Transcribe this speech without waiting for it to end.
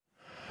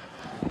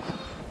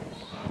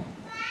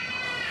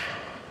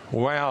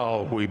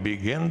Well, we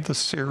begin the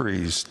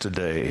series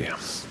today,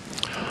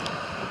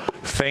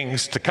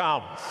 Things to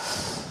Come.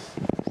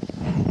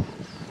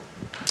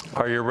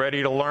 Are you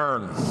ready to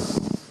learn?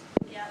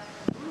 Yep.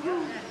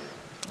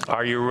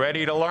 Are you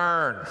ready to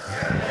learn?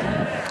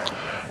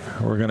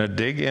 We're going to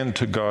dig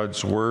into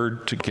God's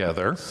Word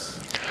together,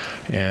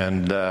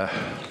 and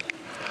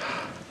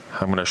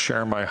I'm going to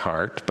share my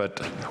heart,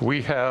 but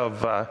we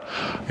have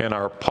in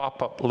our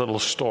pop-up little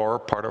store,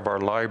 part of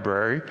our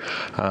library,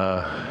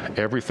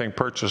 everything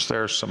purchased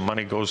there, some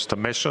money goes to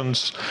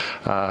missions,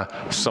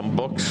 some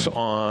books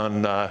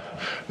on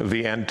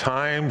the end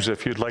times,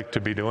 if you'd like to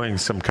be doing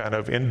some kind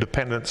of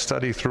independent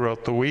study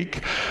throughout the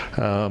week.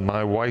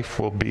 My wife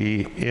will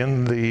be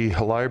in the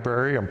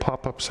library and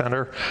pop-up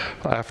center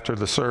after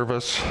the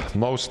service.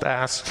 Most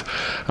asked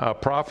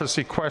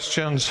prophecy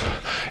questions,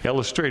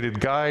 illustrated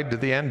guide to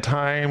the end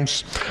times,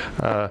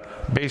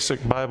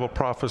 basic Bible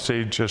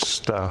prophecy.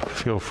 Just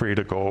feel free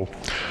to go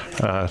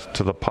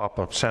to the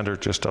pop-up center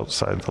just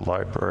outside the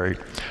library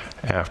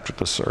after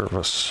the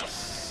service.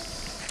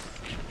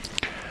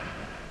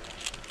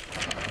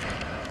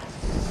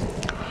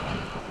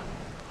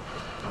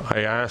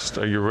 I asked,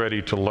 are you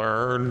ready to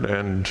learn?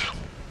 And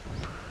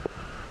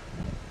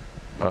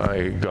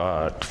I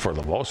got, for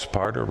the most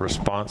part, a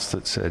response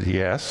that said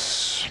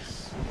yes.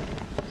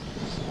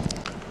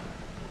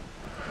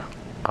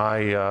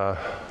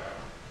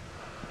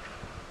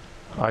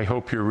 I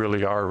hope you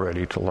really are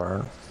ready to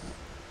learn.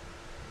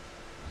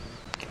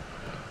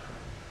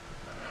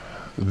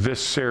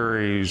 This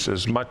series,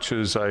 as much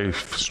as I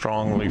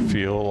strongly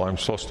feel I'm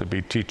supposed to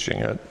be teaching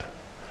it,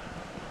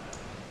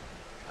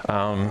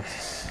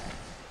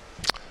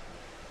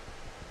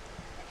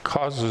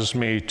 causes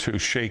me to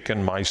shake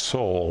in my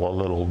soul a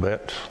little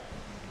bit.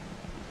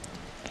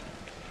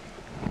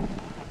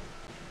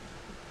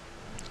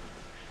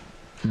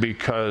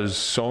 Because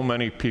so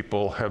many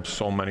people have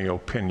so many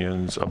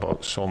opinions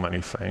about so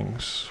many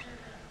things.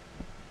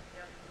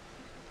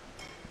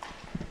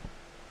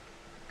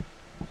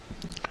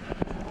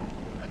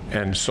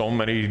 And so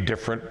many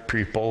different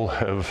people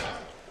have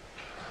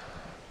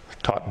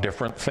taught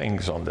different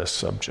things on this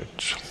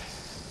subject.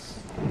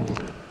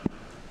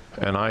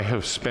 And I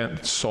have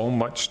spent so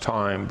much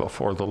time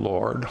before the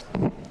Lord.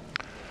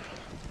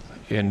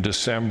 In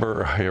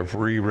December, I have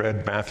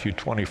reread Matthew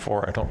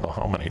 24, I don't know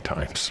how many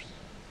times.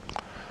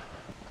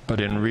 But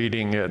in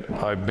reading it,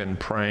 I've been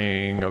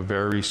praying a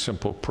very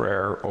simple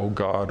prayer. Oh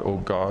God, oh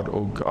God,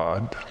 oh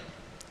God,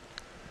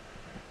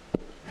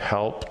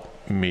 help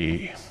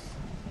me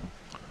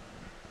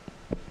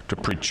to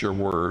preach your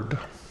word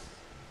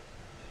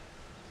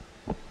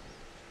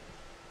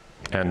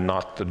and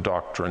not the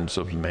doctrines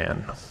of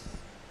men.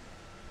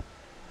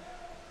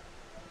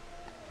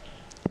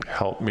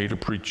 Help me to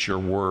preach your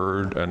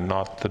word and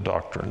not the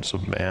doctrines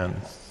of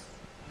man.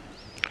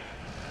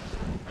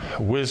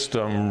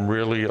 Wisdom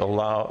really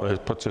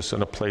puts us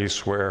in a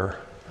place where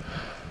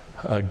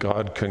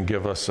God can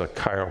give us a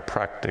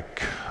chiropractic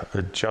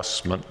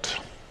adjustment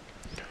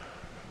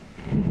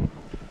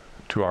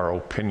to our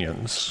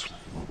opinions.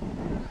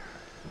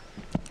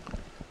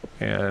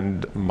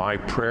 And my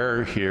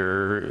prayer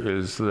here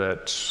is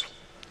that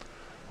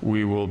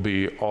we will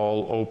be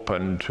all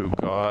open to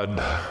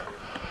God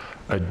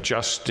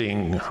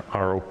adjusting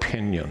our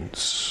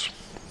opinions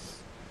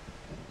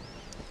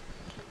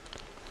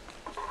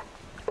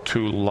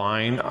to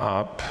line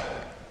up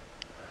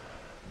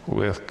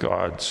with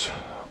God's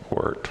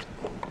word.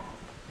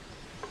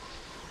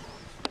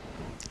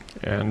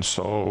 And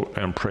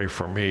pray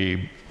for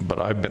me, but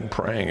I've been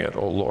praying it.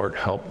 Oh Lord,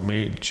 help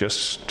me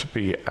just to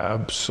be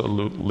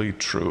absolutely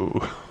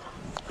true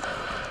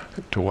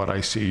to what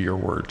I see your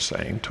word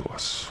saying to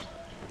us.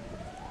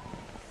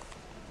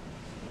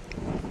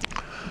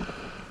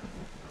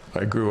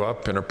 I grew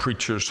up in a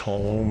preacher's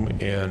home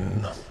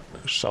in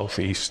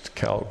southeast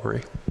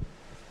Calgary.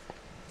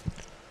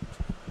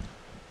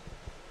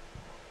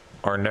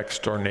 Our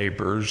next door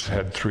neighbors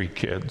had 3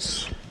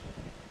 kids.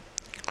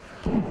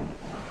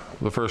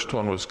 The first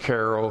one was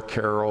Carol.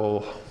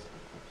 Carol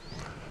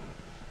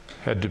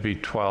had to be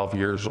 12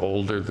 years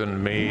older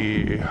than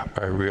me.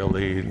 I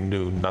really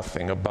knew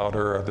nothing about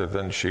her other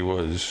than she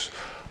was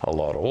a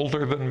lot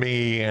older than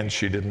me and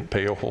she didn't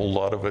pay a whole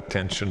lot of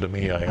attention to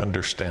me. I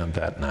understand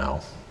that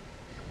now.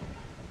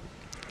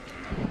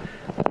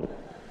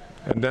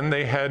 And then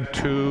they had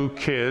 2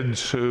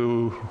 kids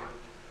who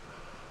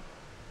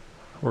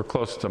were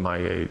close to my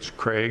age,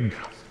 Craig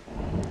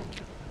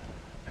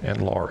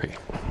and Laurie.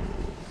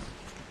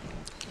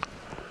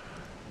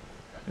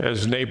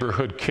 As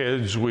neighborhood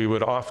kids, we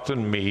would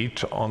often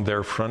meet on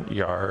their front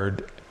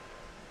yard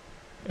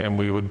and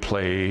we would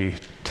play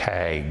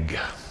tag.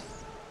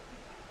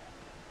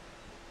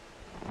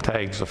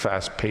 Tag's a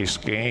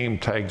fast-paced game.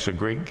 Tag's a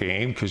great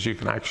game because you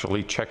can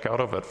actually check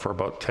out of it for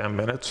about 10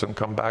 minutes and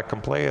come back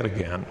and play it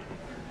again.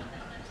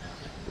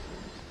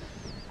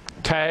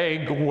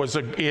 Tag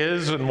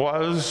is and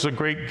was a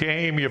great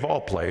game. You've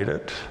all played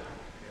it.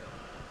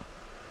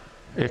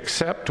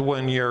 Except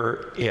when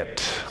you're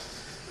it.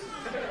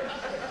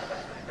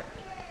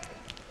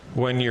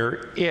 When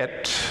you're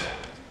it's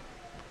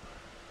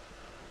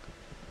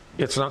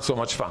not so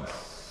much fun.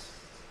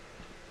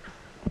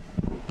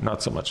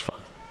 Not so much fun.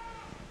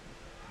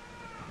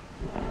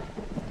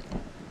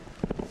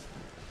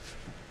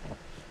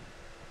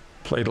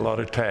 Played a lot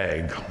of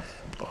tag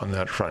on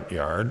that front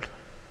yard.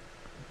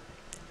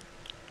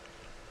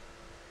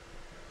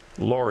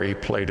 Lori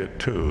played it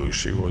too.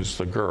 She was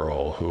the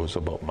girl who was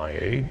about my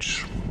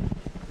age.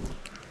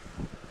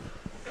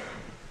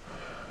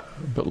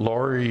 But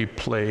Lori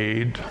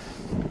played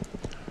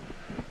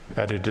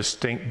at a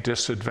distinct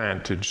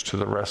disadvantage to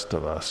the rest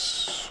of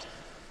us.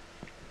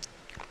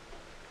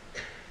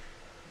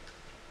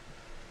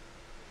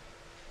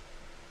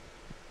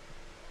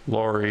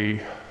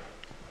 Lori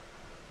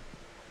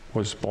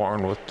was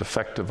born with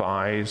defective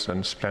eyes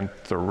and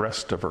spent the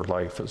rest of her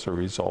life as a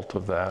result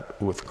of that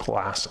with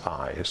glass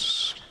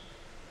eyes.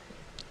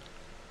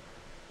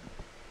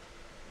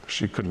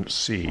 She couldn't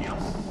see.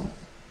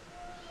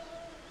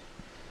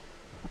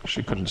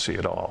 She couldn't see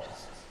at all.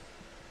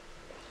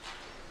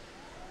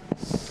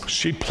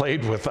 She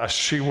played with us.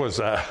 She was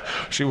a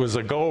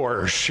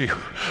goer. She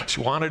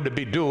wanted to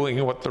be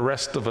doing what the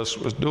rest of us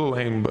was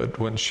doing, but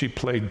when she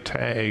played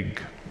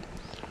tag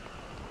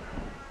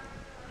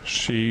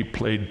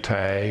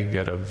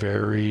at a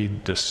very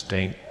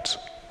distinct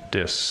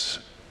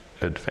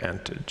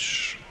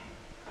disadvantage.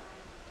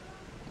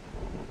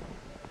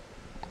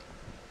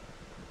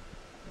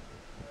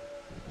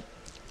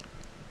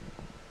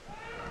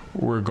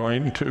 We're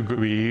going to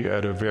be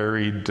at a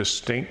very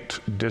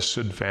distinct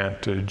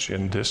disadvantage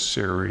in this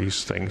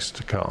series, Things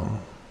to Come,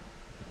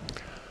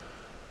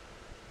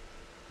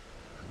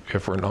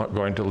 if we're not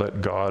going to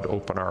let God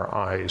open our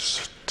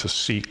eyes to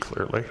see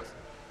clearly.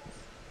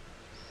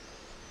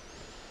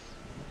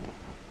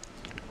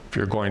 If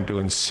you're going to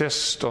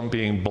insist on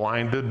being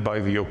blinded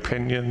by the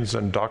opinions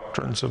and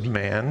doctrines of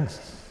man,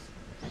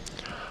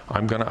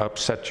 I'm going to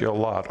upset you a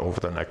lot over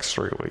the next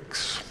 3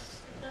 weeks.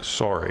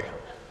 Sorry.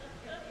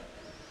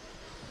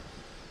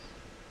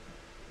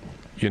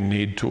 You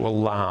need to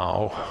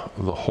allow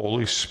the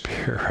Holy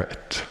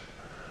Spirit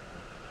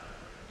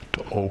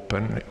to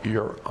open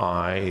your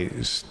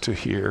eyes to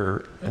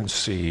hear and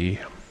see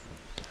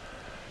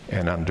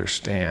and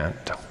understand.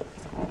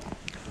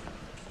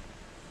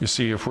 You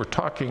see, if we're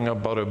talking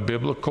about a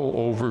biblical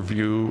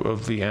overview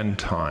of the end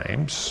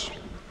times,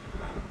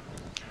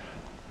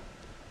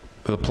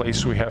 the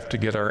place we have to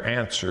get our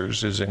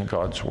answers is in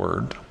God's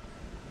Word.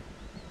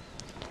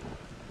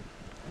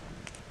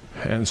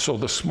 And so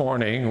this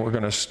morning, we're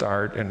going to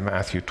start in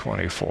Matthew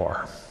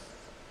 24.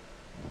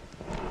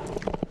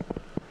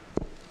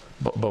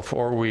 But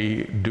before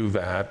we do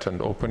that and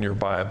open your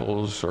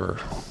Bibles or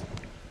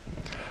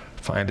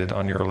find it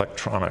on your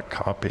electronic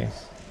copy,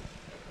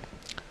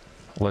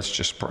 let's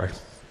just pray.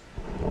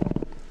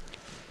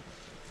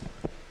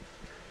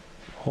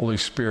 Holy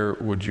Spirit,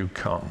 would you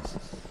come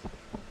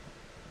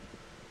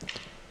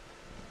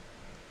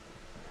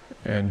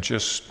and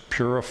just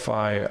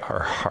purify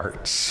our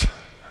hearts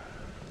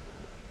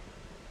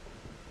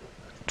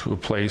to a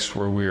place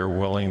where we are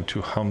willing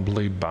to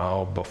humbly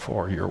bow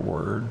before your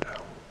word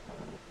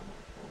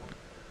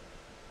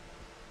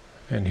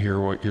and hear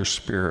what your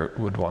Spirit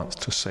would want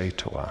to say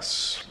to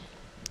us.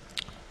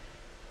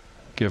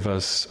 Give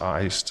us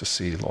eyes to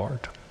see,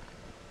 Lord.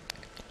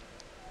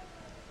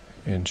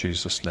 In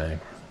Jesus' name,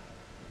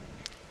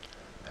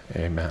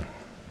 amen.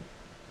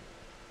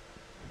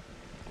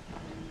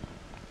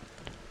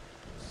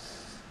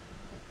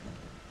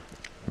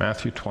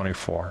 Matthew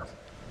 24.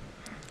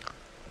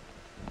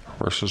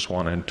 Verses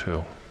 1 and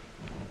 2.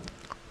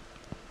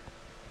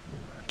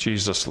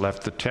 Jesus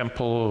left the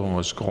temple and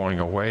was going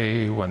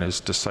away when his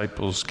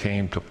disciples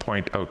came to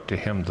point out to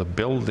him the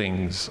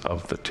buildings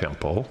of the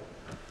temple.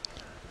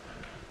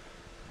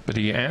 But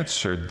he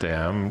answered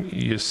them,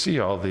 "You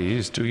see all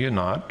these, do you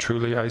not?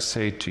 Truly I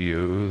say to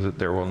you that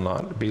there will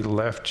not be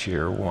left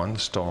here one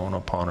stone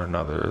upon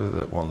another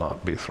that will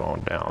not be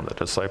thrown down." The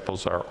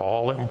disciples are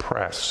all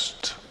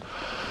impressed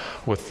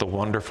with the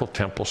wonderful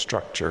temple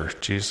structure.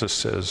 Jesus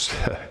says,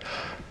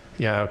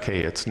 yeah, okay,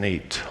 it's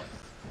neat,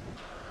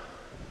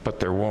 but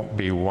there won't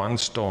be one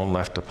stone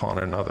left upon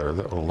another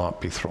that will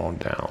not be thrown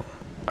down.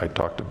 I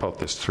talked about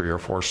this 3 or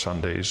 4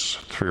 Sundays,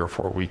 3 or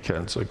 4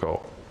 weekends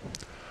ago.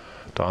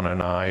 Donna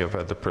and I have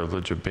had the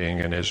privilege of being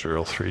in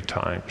Israel 3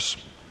 times.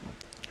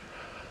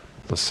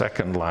 The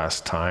second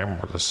last time,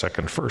 or the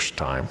second first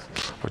time,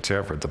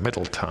 whichever, the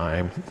middle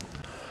time,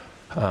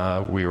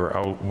 we were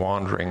out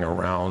wandering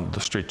around the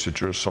streets of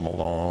Jerusalem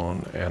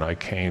alone, and I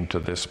came to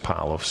this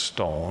pile of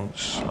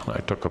stones, and I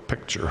took a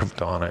picture of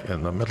Donna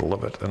in the middle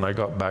of it, and I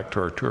got back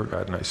to our tour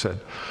guide and I said,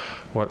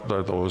 "What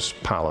are those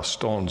pile of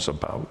stones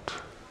about?"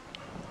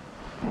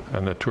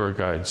 And the tour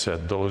guide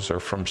said, "Those are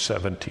from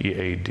 70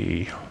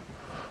 AD,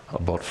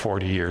 about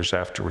 40 years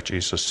after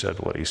Jesus said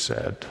what he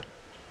said,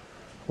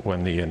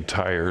 when the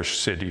entire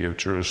city of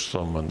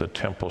Jerusalem and the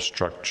temple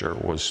structure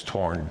was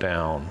torn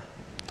down,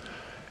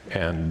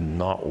 and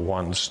not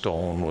one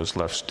stone was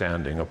left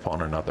standing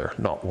upon another.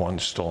 Not one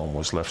stone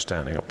was left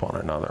standing upon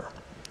another."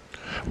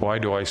 Why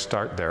do I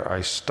start there?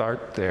 I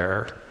start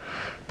there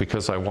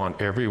because I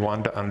want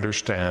everyone to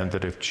understand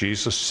that if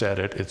Jesus said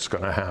it, it's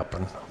going to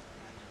happen.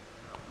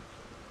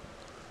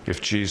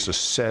 If Jesus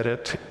said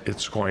it,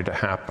 it's going to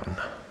happen.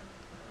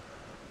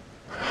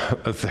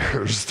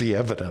 There's the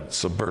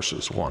evidence of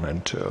verses 1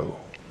 and 2.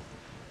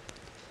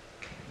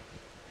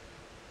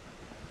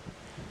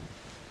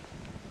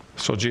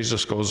 So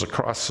Jesus goes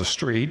across the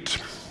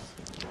street,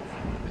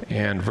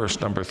 and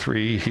verse number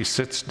 3, he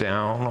sits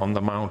down on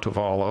the Mount of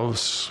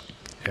Olives,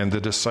 and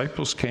the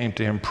disciples came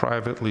to him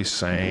privately,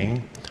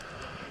 saying,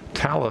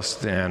 "Tell us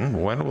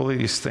then, when will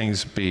these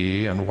things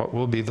be, and what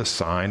will be the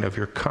sign of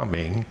your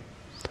coming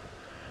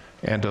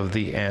and of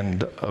the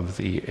end of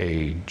the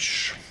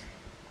age?"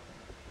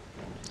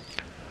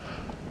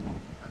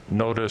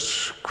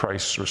 Notice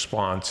Christ's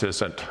response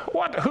isn't,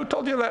 "What? Who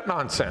told you that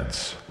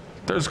nonsense?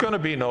 There's going to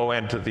be no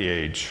end to the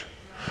age.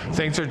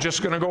 Things are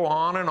just going to go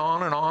on and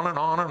on and on and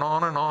on and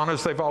on and on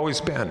as they've always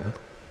been."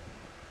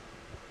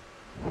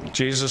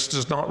 Jesus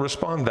does not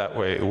respond that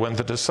way. When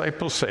the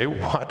disciples say,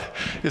 "What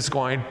is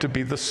going to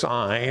be the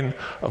sign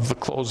of the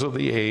close of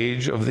the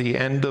age, of the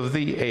end of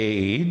the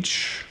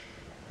age?"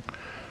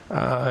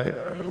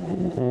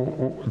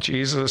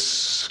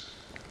 Jesus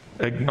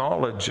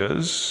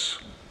acknowledges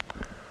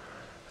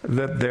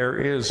that there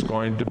is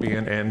going to be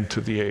an end to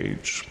the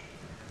age.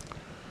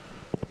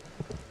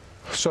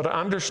 So to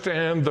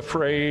understand the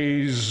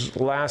phrase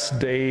last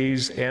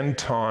days, end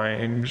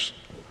times,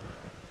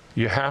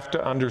 you have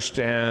to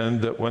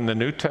understand that when the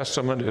New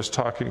Testament is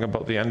talking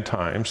about the end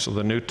times, so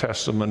the New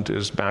Testament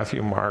is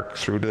Matthew, Mark,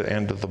 through to the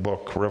end of the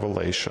book,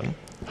 Revelation,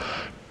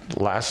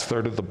 last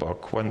third of the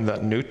book, when the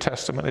New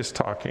Testament is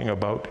talking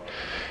about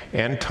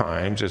end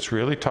times, it's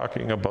really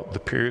talking about the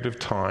period of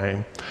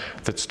time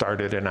that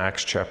started in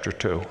Acts chapter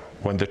 2.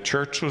 When the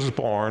church was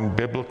born,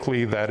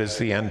 biblically, that is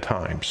the end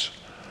times.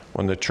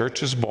 When the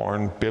church is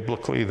born,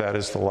 biblically, that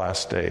is the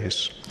last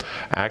days.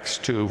 Acts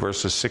 2,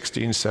 verses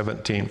 16,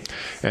 17,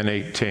 and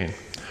 18.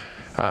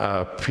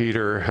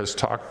 Peter has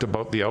talked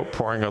about the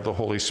outpouring of the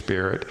Holy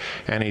Spirit,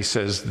 and he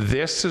says,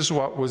 "This is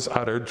what was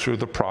uttered through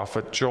the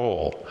prophet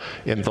Joel.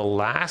 In the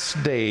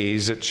last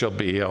days it shall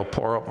be, I'll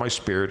pour out my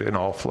Spirit in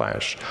all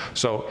flesh."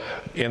 So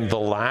in the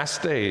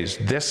last days,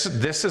 this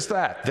is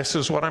that. This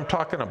is what I'm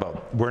talking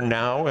about. We're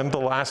now in the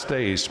last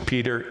days.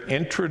 Peter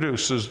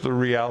introduces the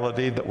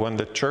reality that when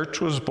the church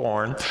was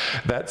born,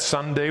 that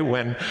Sunday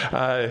when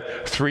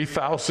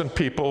 3,000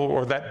 people,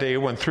 or that day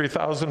when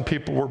 3,000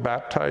 people were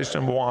baptized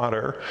in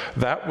water,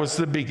 that was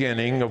the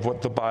beginning of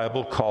what the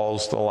Bible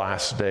calls the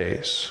last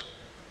days.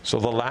 So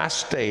the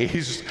last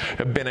days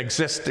have been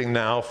existing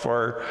now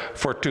for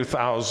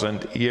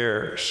 2,000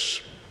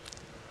 years.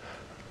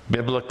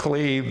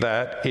 Biblically,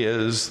 that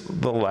is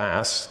the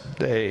last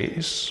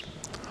days.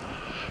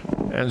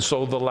 And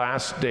so the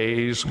last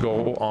days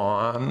go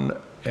on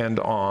and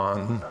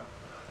on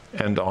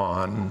and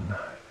on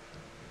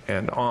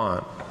and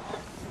on.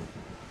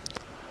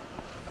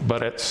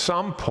 But at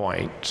some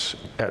point,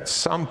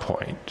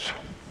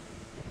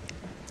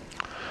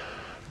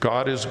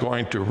 God is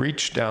going to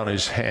reach down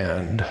his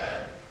hand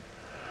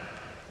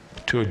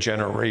to a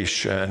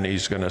generation.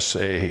 He's going to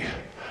say,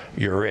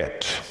 "You're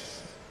it.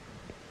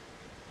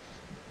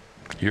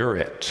 You're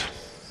it.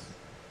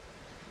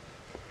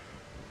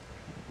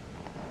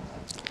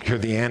 You're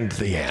the end of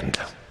the end."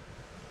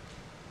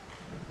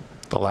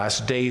 The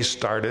last days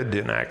started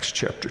in Acts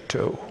chapter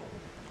 2.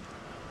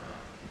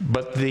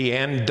 But the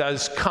end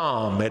does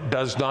come. It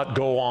does not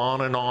go on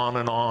and on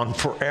and on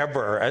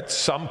forever. At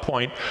some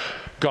point,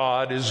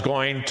 God is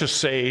going to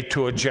say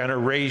to a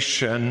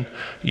generation,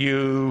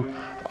 "You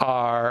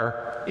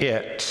are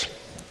it."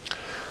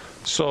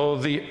 So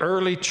the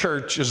early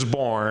church is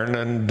born,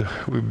 and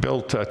we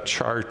built a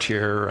chart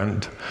here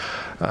and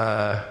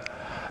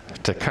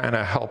to kind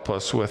of help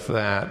us with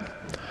that.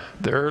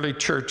 The early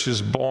church is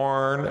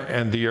born,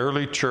 and the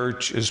early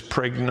church is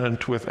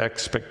pregnant with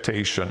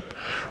expectation.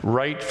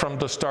 Right from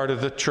the start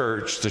of the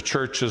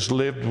church has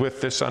lived with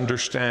this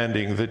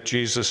understanding that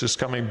Jesus is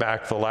coming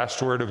back. The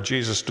last word of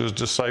Jesus to his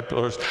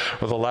disciples,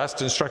 or the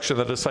last instruction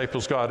the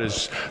disciples got,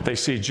 is they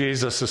see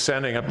Jesus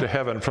ascending up to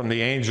heaven from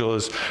the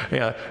angels.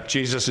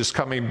 Jesus is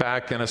coming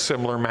back in a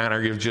similar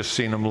manner. You've just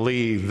seen him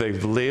leave.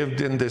 They've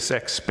lived in this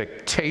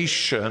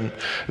expectation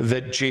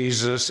that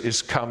Jesus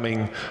is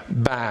coming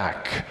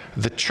back.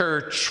 The church,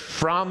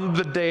 from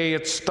the day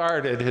it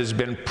started, has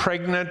been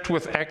pregnant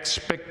with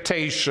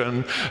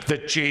expectation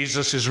that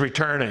Jesus is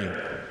returning.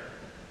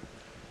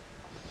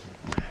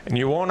 And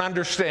you won't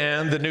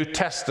understand the New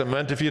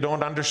Testament if you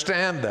don't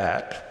understand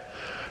that.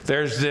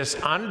 There's this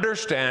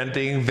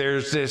understanding,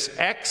 there's this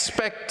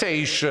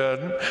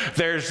expectation,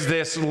 there's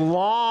this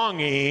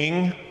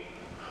longing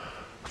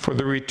for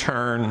the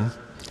return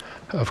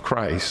of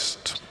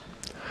Christ.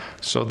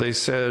 So they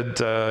said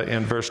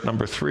in verse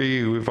number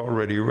 3, we've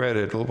already read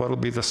it, "What will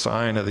be the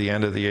sign of the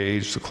end of the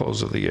age, the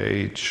close of the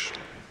age?"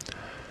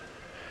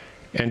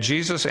 And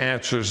Jesus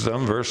answers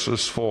them,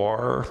 verses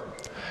 4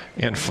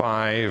 in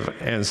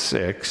 5 and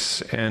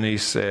 6, and he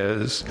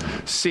says,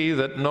 see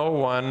that no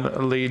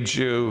one leads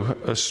you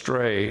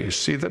astray.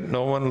 See that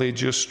no one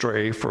leads you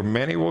astray, for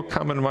many will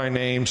come in my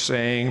name,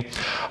 saying,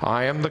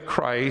 I am the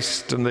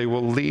Christ, and they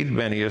will lead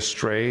many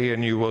astray,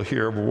 and you will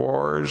hear of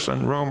wars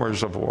and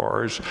rumors of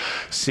wars.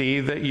 See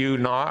that you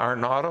are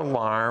not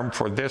alarmed,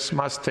 for this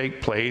must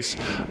take place,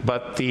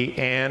 but the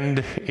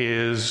end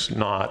is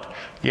not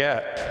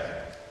yet.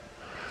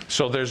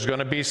 So there's going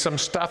to be some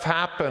stuff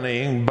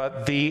happening,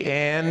 but the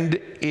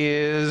end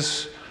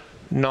is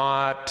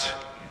not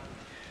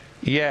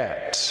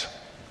yet.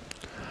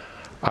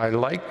 I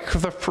like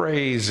the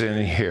phrase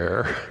in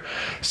here,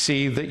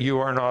 see that you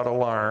are not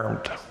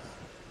alarmed.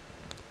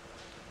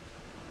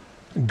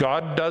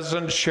 God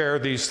doesn't share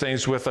these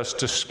things with us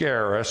to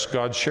scare us.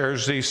 God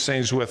shares these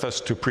things with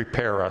us to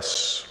prepare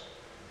us.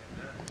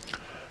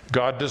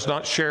 God does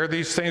not share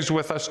these things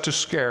with us to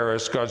scare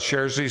us. God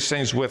shares these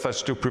things with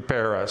us to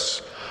prepare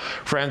us.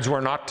 Friends, we're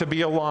not to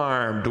be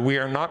alarmed. We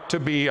are not to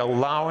be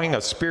allowing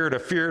a spirit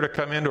of fear to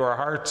come into our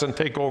hearts and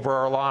take over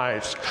our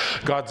lives.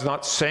 God's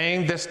not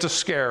saying this to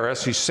scare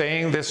us. He's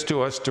saying this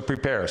to us to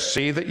prepare us.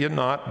 See that you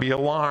not be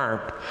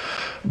alarmed.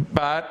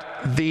 But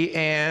the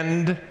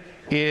end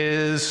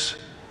is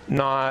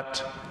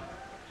not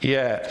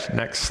yet.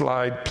 Next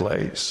slide,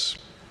 please.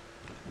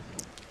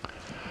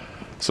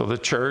 So the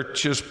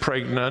church is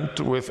pregnant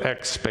with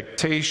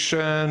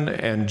expectation,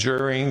 and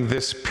during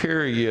this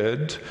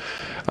period,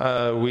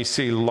 we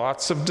see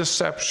lots of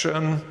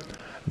deception.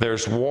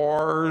 There's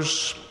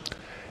wars,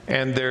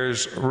 and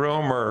there's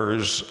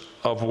rumors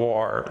of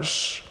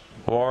wars.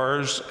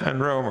 Wars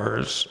and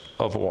rumors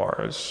of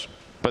wars.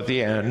 But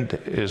the end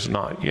is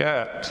not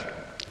yet.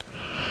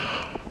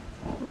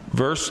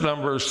 Verse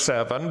number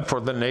 7,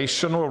 for the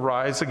nation will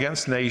rise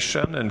against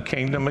nation and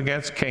kingdom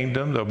against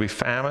kingdom. There'll be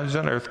famines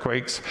and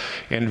earthquakes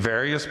in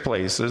various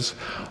places.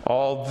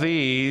 All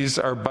these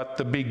are but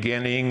the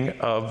beginning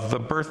of the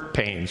birth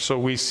pains. So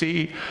we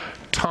see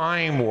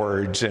time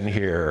words in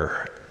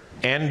here.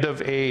 End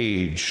of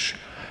age,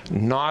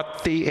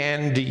 not the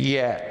end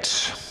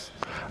yet.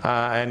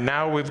 And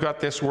now we've got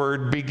this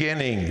word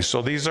beginning.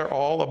 So these are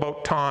all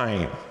about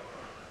time.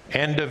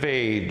 End of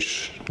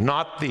age,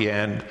 not the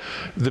end,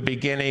 the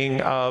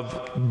beginning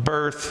of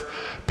birth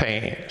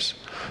pains.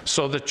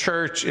 So the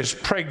church is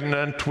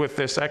pregnant with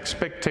this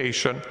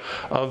expectation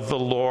of the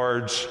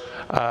Lord's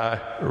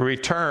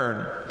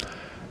return.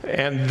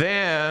 And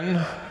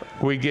then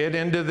we get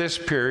into this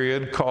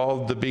period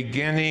called the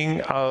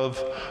beginning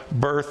of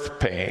birth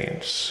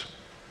pains.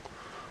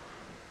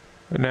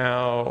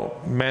 Now,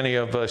 many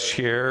of us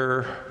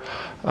here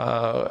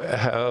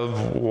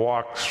have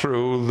walked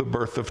through the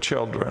birth of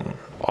children.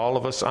 All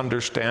of us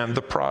understand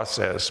the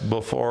process.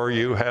 Before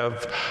you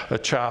have a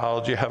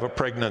child, you have a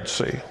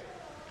pregnancy.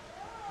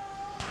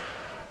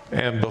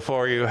 And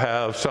before you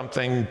have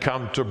something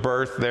come to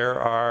birth,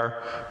 there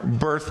are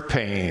birth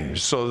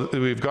pains. So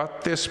we've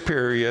got this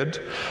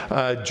period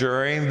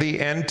during the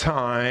end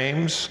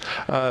times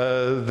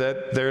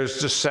that there's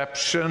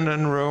deception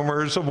and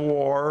rumors of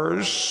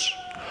wars.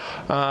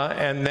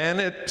 And then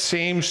it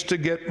seems to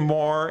get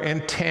more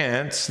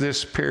intense,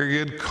 this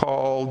period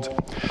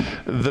called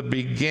the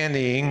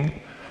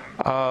beginning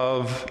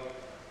of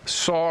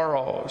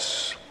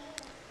sorrows.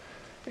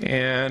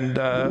 And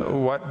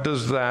what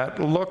does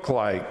that look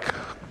like?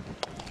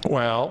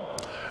 Well,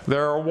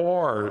 there are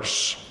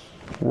wars.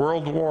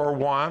 World War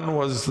I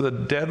was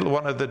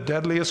one of the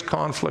deadliest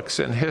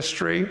conflicts in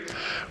history,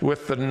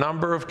 with the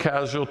number of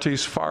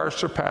casualties far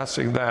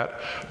surpassing that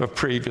of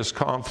previous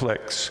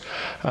conflicts.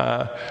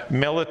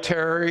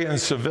 Military and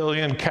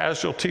civilian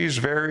casualties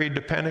vary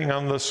depending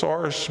on the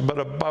source, but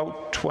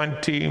about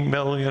 20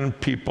 million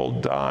people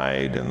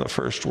died in the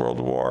First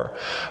World War.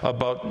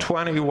 About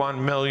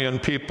 21 million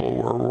people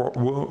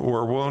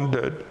were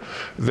wounded.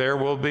 There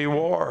will be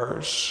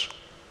wars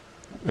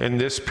in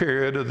this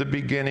period of the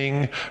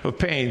beginning of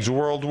pains.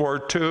 World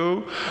War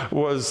II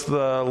was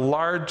the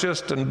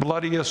largest and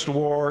bloodiest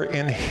war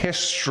in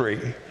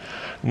history.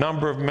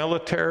 Number of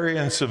military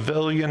and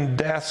civilian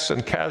deaths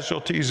and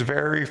casualties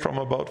vary from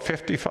about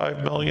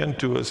 55 million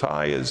to as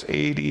high as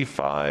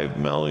 85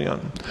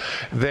 million.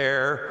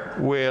 There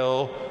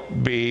will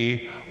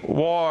be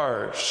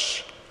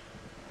wars.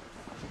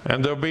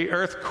 And there'll be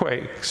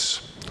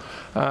earthquakes.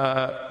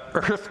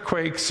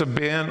 Earthquakes have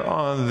been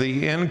on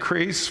the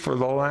increase for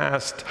the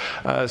last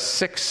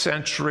 6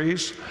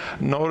 centuries.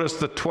 Notice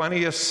the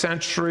 20th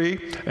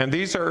century, and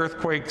these are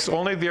earthquakes,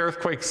 only the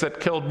earthquakes that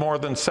killed more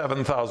than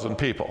 7,000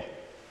 people.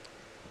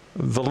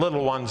 The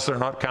little ones they're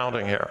not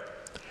counting here.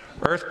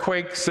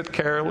 Earthquakes that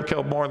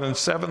killed more than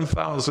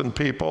 7,000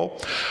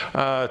 people,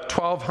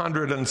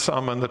 1,200 and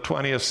some in the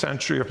 20th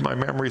century, if my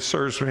memory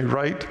serves me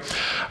right.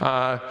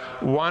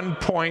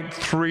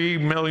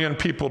 1.3 million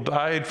people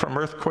died from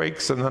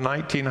earthquakes in the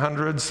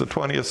 1900s, the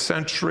 20th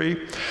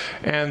century.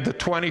 And the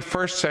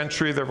 21st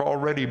century, there have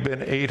already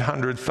been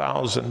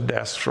 800,000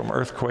 deaths from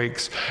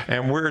earthquakes.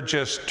 And we're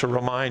just, to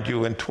remind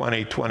you, in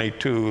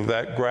 2022,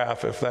 that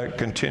graph, if that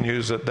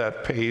continues at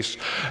that pace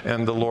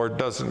and the Lord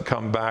doesn't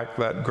come back,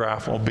 that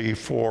graph will be be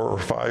 4 or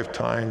 5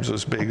 times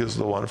as big as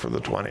the one for the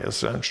 20th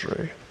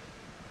century.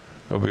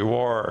 There'll be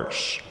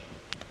wars.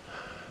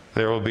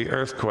 There will be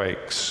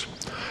earthquakes.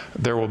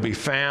 There will be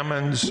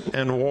famines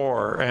and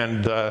war,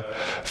 and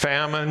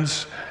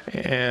famines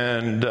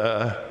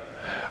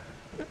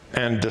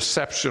and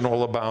deception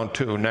will abound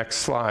too. Next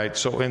slide.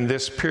 So in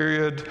this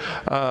period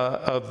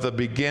of the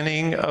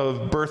beginning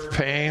of birth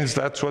pains,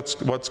 that's what's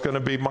going to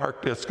be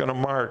marked. It's going to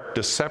mark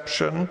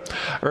deception,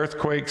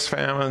 earthquakes,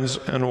 famines,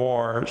 and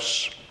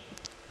wars.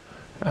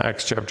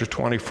 Acts chapter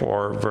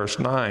 24, verse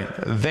 9.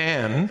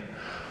 Then,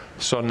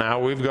 so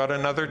now we've got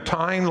another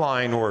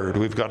timeline word.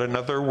 We've got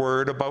another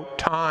word about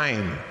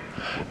time.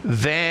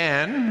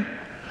 Then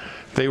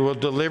they will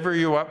deliver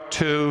you up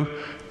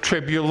to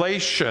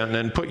tribulation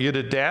and put you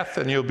to death,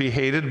 and you'll be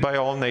hated by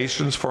all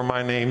nations for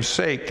my name's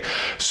sake.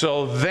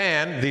 So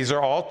then, these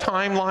are all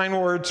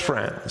timeline words,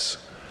 friends.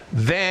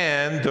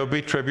 Then there'll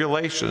be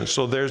tribulation.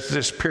 So there's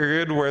this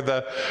period where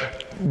the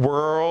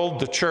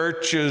world, the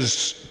church,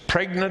 is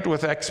pregnant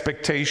with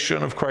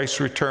expectation of Christ's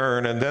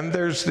return. And then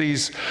there's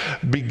these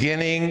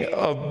beginning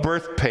of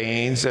birth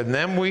pains. And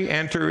then we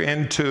enter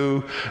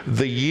into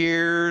the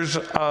years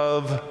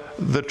of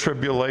the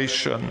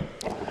tribulation.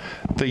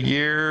 The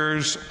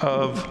years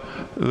of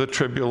the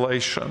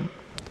tribulation.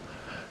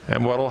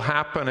 And what will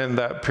happen in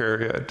that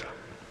period?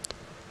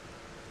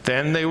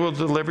 Then they will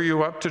deliver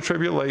you up to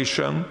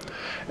tribulation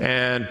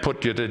and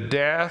put you to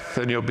death,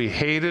 and you'll be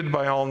hated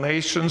by all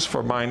nations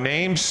for my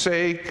name's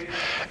sake.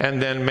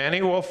 And then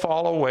many will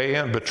fall away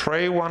and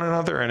betray one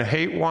another and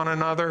hate one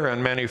another,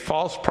 and many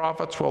false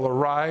prophets will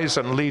arise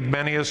and lead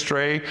many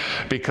astray,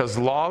 because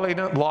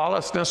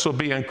lawlessness will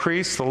be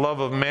increased. The love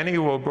of many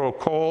will grow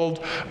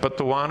cold, but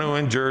the one who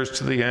endures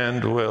to the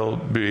end will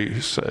be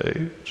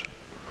saved.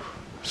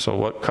 So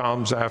what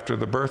comes after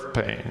the birth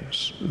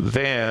pains?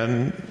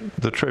 Then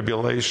the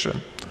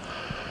tribulation.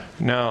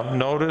 Now,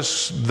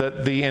 notice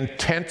that the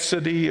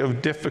intensity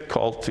of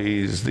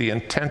difficulties, the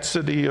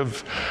intensity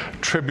of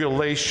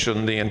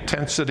tribulation, the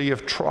intensity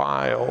of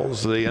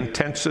trials, the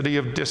intensity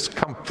of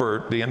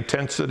discomfort, the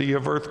intensity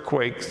of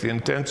earthquakes, the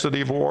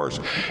intensity of wars,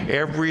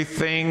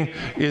 everything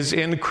is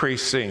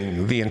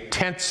increasing. The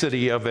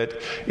intensity of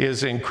it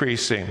is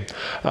increasing.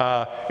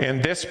 In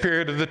this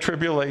period of the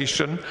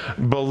tribulation,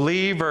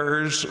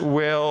 believers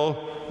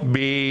will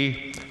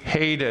be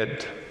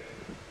hated.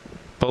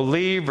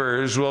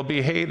 Believers will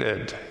be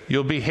hated.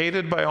 You'll be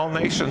hated by all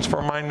nations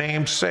for my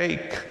name's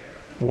sake.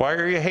 Why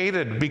are you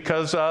hated?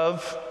 Because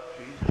of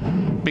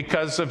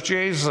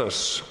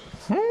Jesus.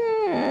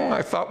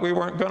 I thought we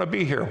weren't going to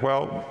be here.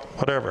 Well,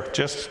 whatever.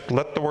 Just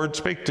let the word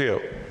speak to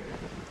you.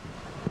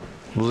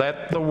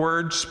 Let the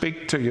word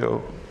speak to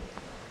you.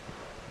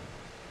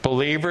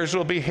 Believers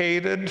will be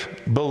hated.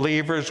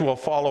 Believers will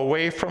fall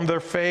away from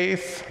their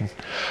faith.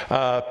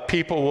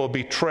 People will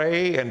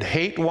betray and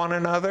hate one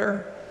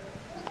another.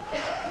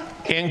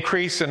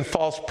 Increase in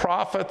false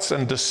prophets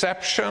and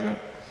deception.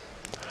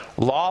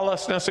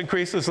 Lawlessness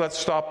increases. Let's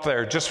stop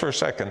there just for a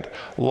second.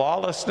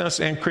 Lawlessness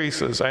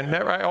increases.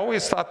 I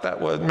always thought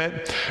that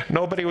meant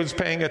nobody was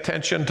paying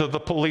attention to the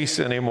police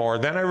anymore.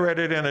 Then I read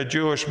it in a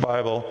Jewish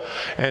Bible,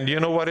 and you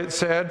know what it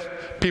said?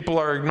 People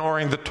are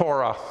ignoring the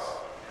Torah.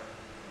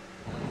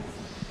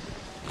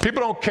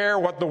 People don't care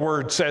what the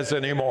Word says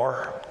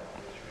anymore.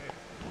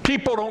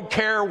 People don't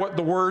care what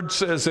the Word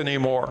says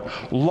anymore.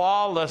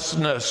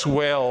 Lawlessness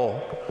will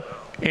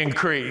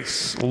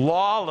increase.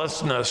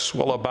 Lawlessness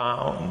will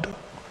abound.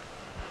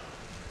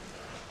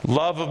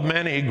 Love of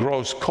many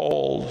grows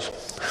cold.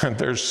 And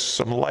there's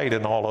some light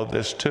in all of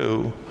this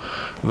too.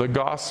 The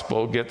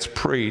gospel gets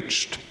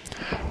preached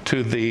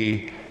to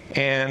the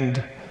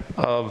end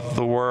of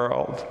the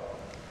world.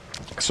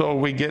 So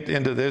we get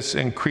into this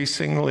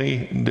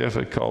increasingly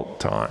difficult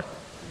time.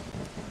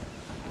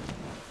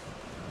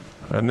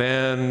 And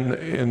then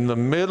in the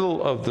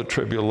middle of the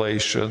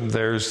tribulation,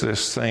 there's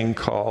this thing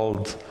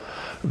called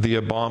the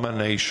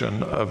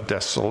abomination of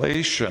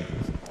desolation.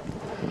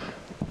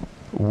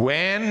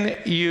 When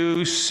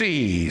you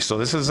see, so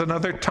this is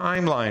another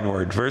timeline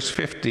word, verse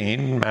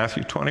 15,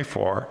 Matthew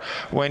 24,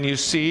 when you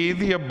see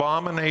the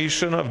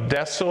abomination of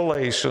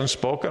desolation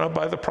spoken of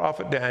by the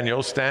prophet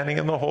Daniel standing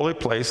in the holy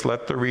place,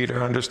 let the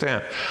reader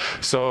understand.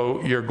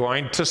 So you're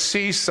going to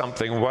see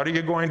something. What are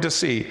you going to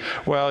see?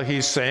 Well,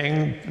 he's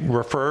saying,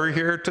 refer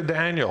here to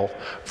Daniel.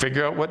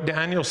 Figure out what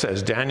Daniel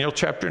says. Daniel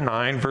chapter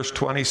 9, verse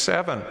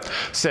 27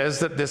 says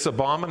that this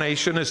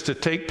abomination is to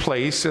take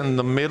place in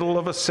the middle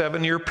of a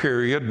 7-year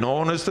period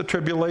known as the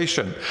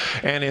tribulation.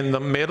 And in the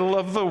middle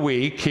of the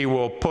week, he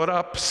will put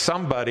up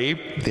somebody,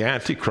 the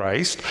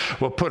Antichrist,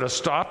 will put a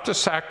stop to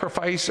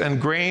sacrifice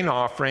and grain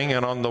offering,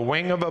 and on the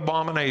wing of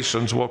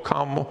abominations will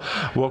come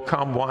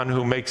one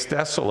who makes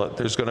desolate.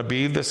 There's going to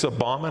be this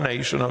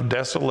abomination of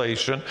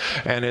desolation,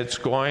 and it's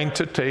going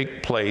to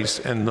take place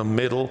in the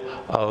middle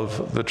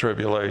of the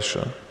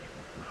tribulation.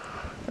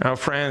 Now,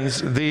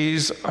 friends,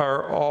 these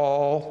are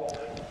all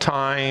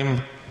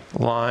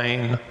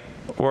timeline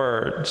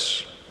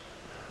words.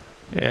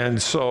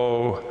 And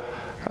so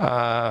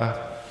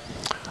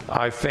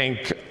I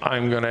think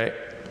I'm going to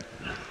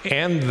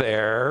end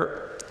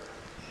there,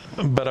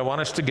 but I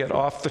want us to get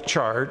off the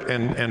chart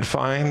and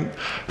find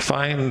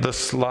the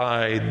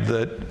slide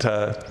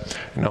that,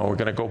 we're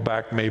going to go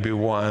back maybe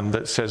one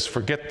that says,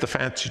 forget the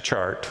fancy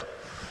chart.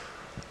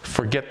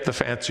 Forget the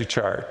fancy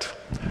chart.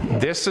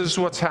 This is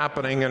what's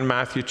happening in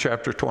Matthew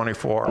chapter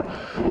 24.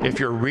 If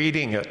you're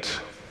reading it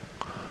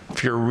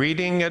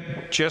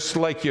just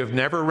like you've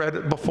never read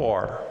it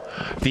before,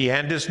 the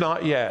end is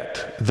not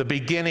yet, the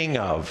beginning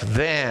of,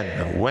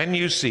 then, when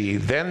you see,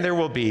 then there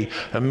will be,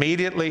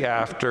 immediately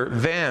after,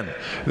 then.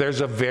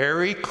 There's a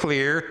very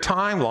clear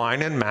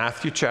timeline in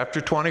Matthew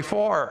chapter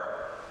 24.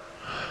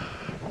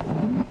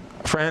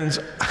 Friends,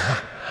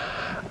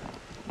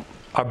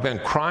 I've been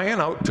crying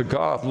out to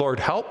God, Lord,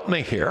 help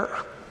me here.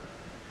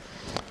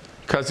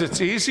 Because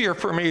it's easier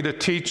for me to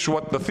teach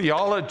what the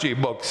theology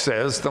book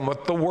says than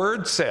what the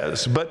Word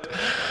says. But,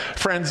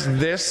 friends,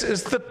 this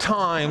is the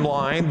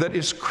timeline that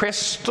is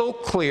crystal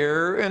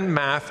clear in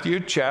Matthew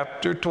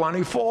chapter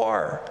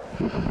 24.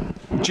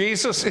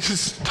 Jesus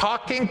is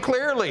talking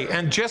clearly,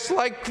 and just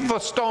like the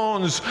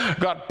stones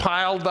got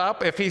piled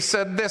up, if he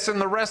said this in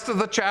the rest of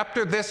the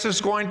chapter, this is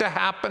going to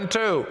happen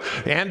too.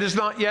 The end is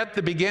not yet,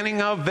 the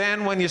beginning of,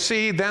 then when you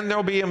see, then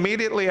there'll be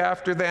immediately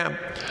after them.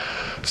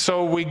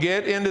 So we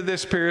get into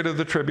this period of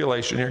the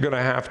tribulation. You're going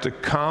to have to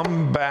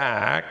come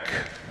back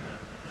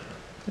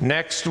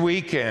next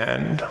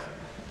weekend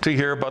to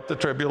hear about the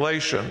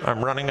tribulation.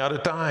 I'm running out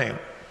of time.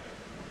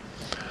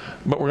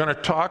 But we're going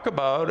to talk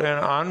about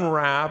and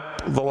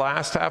unwrap the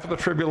last half of the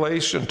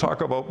tribulation, talk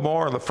about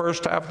more the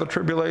first half of the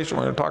tribulation.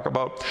 We're going to talk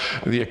about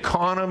the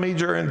economy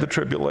during the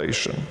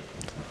tribulation.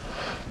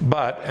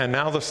 But, and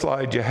now the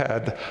slide you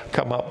had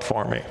come up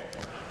for me.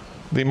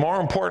 The more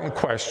important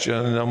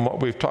question than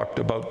what we've talked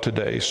about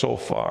today so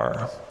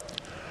far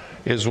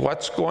is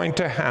what's going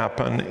to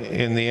happen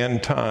in the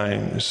end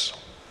times.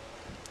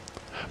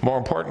 More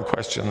important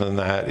question than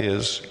that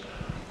is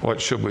what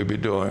should we be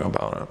doing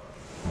about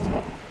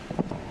it?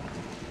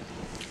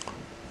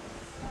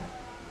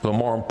 The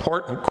more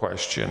important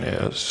question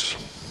is,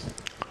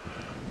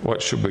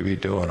 what should we be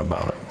doing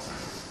about it?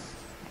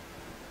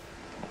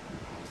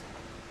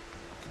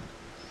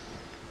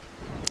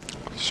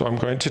 So I'm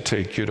going to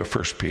take you to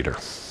 1 Peter.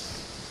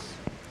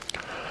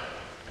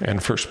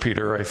 And 1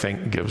 Peter, I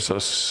think, gives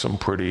us some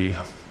pretty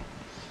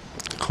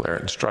clear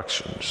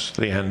instructions.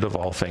 The end of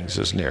all things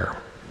is near.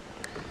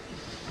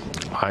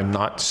 I'm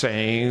not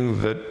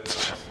saying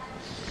that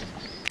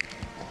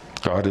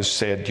God has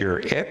said you're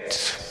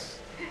it.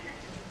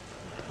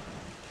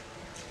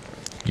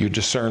 You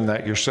discern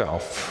that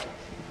yourself.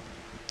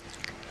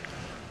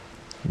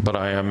 But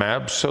I am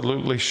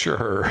absolutely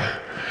sure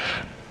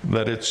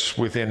that it's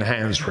within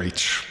hand's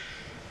reach.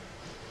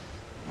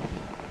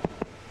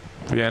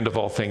 The end of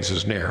all things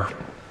is near.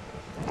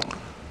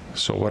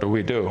 So what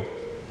do?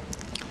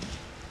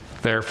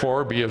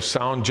 Therefore, be of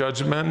sound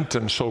judgment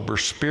and sober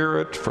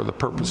spirit for the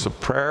purpose of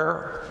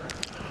prayer.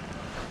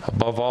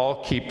 Above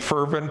all, keep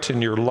fervent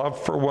in your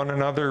love for one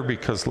another,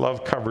 because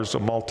love covers a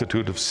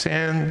multitude of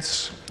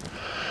sins.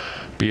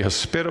 Be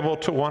hospitable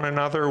to one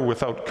another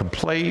without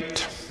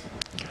complaint.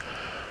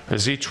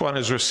 As each one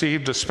has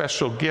received a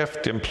special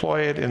gift,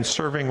 employ it in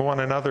serving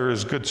one another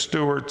as good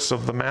stewards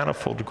of the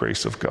manifold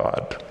grace of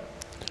God.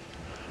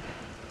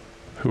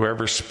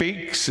 Whoever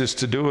speaks is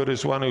to do it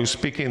as one who's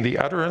speaking the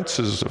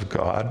utterances of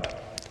God.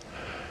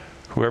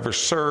 Whoever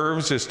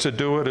serves is to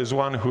do it as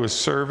one who is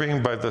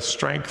serving by the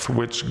strength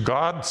which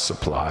God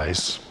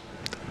supplies,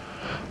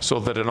 so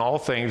that in all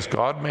things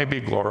God may be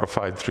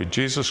glorified through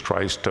Jesus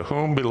Christ, to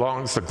whom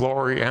belongs the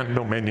glory and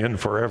dominion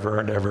forever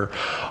and ever.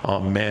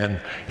 Amen.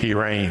 He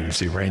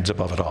reigns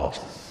above it all.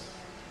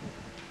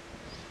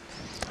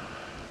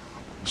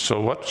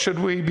 So what should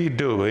we be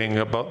doing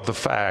about the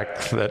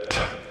fact that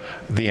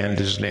the end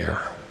is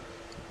near?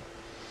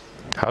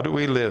 How do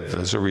we live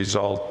as a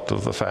result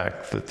of the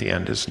fact that the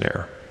end is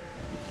near?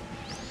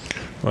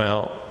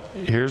 Well,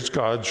 here's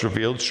God's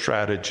revealed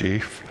strategy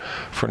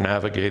for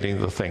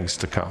navigating the things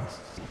to come.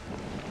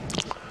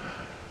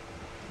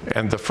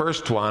 And the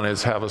first one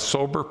is have a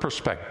sober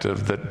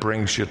perspective that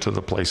brings you to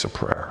the place of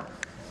prayer.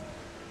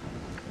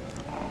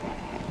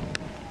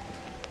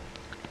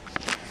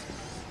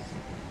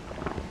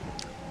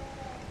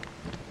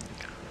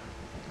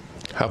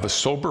 Have a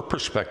sober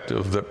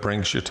perspective that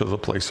brings you to the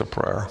place of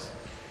prayer.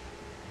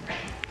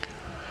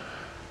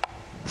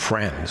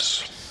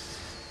 Friends.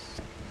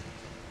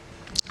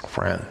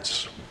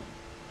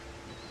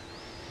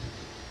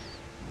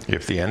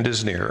 If the end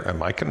is near, and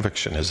my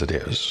conviction is it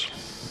is,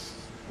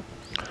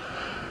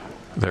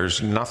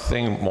 there's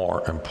nothing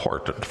more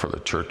important for the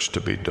church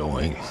to be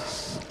doing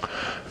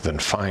than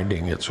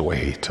finding its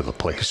way to the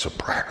place of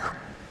prayer.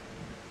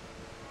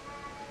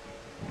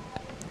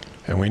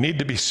 And we need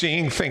to be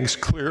seeing things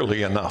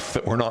clearly enough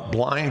that we're not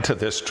blind to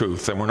this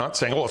truth, and we're not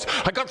saying, oh,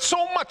 I got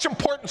so much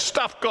important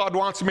stuff God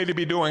wants me to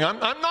be doing. I'm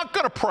not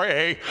going to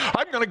pray.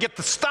 I'm going to get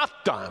the stuff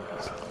done.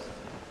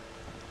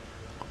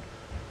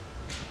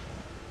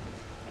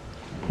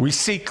 We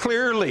see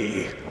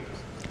clearly.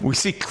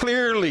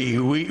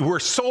 We're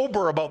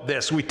sober about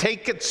this. We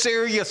take it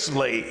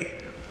seriously.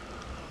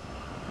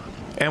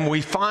 and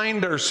we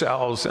find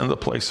ourselves in the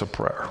place of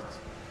prayer.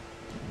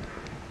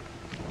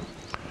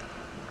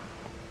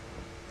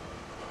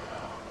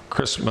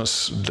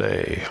 Christmas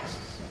Day.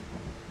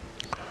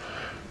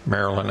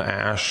 Marilyn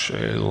Ash,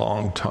 a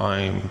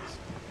longtime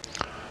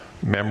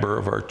member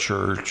of our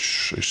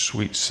church, a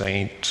sweet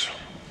saint,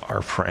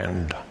 our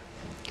friend,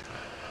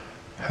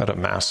 had a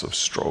massive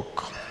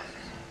stroke.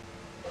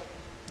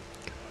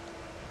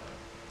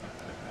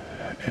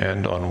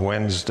 And on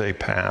Wednesday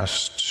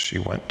past, she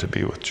went to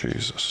be with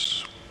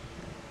Jesus.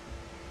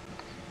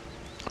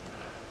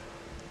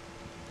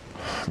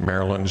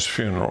 Marilyn's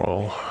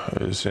funeral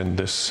is in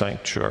this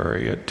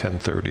sanctuary at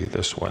 10:30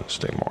 this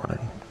Wednesday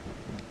morning.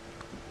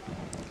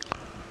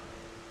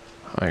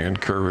 I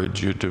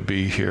encourage you to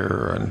be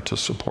here and to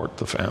support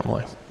the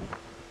family.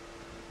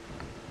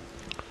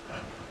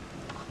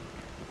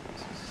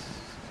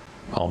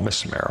 I'll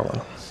miss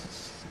Marilyn.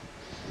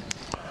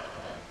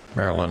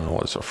 Marilyn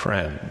was a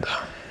friend,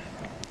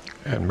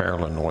 and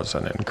Marilyn was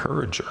an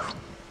encourager.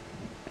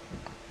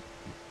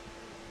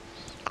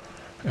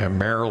 And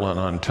Marilyn,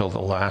 until the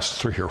last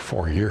 3 or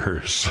 4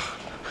 years,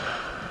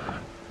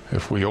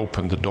 if we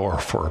opened the door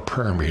for a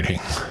prayer meeting,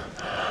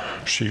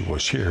 she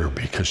was here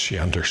because she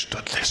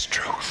understood this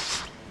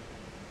truth.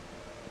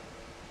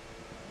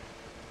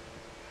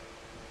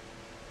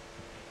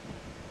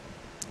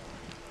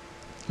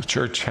 The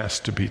church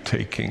has to be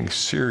taking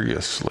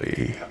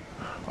seriously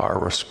our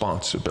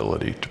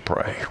responsibility to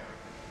pray.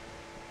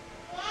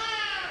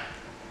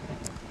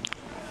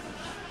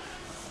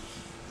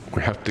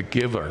 We have to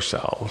give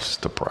ourselves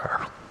to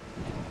prayer.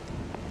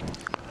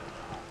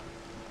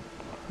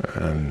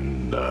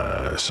 And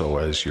so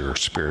as your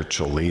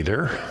spiritual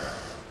leader,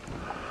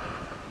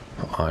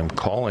 I'm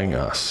calling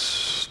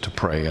us to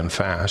pray and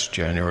fast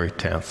January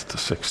 10th to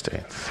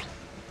 16th.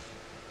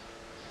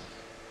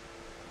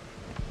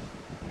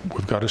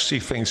 We've got to see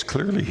things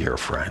clearly here,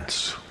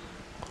 friends.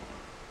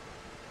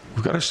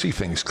 We've got to see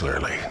things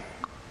clearly.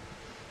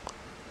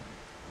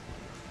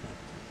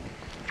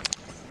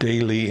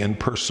 Daily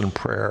in-person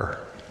prayer,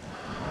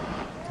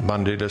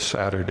 Monday to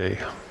Saturday,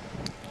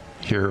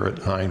 here at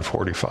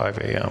 9:45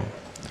 a.m.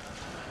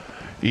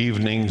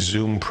 Evening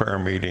Zoom prayer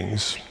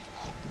meetings,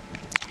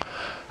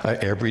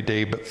 every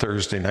day but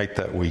Thursday night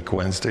that week,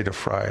 Wednesday to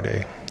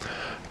Friday.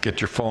 Get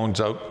your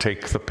phones out,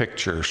 take the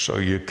picture so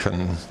you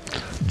can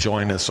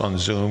join us on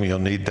Zoom. You'll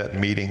need that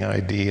meeting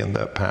ID and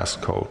that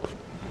passcode.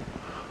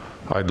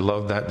 I'd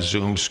love that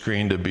Zoom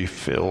screen to be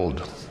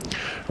filled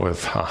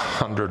with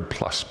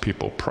 100+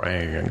 people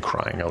praying and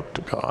crying out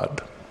to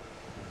God.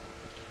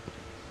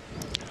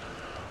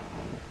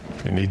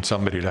 If you need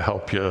somebody to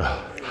help you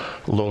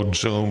load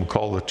Zoom,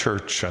 call the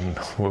church and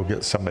we'll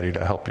get somebody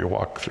to help you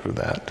walk through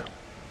that.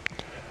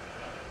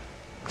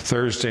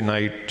 Thursday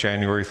night,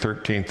 January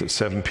 13th at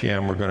 7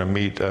 p.m., we're going to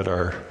meet at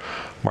our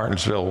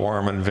Martinsville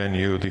Warman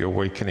venue, the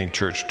Awakening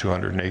Church,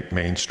 208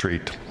 Main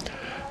Street,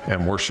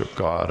 and worship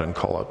God and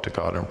call out to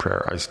God in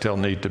prayer. I still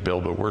need to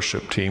build a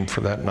worship team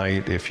for that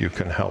night. If you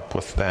can help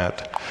with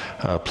that,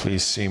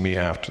 please see me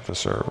after the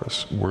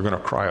service. We're going to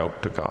cry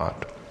out to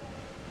God.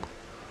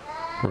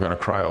 We're going to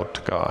cry out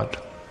to God.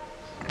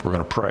 We're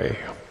going to pray.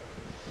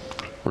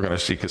 We're going to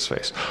seek his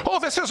face. Oh,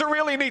 this is a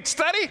really neat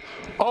study.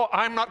 Oh,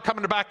 I'm not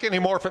coming back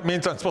anymore if it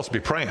means I'm supposed to be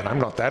praying. I'm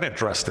not that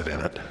interested in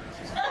it.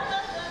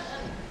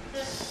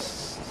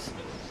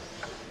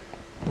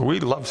 We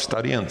love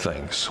studying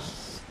things,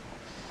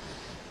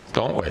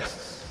 don't we?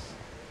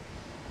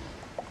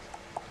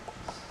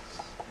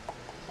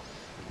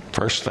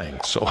 First thing,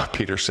 so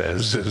Peter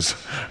says, is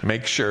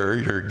make sure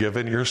you're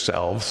giving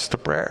yourselves to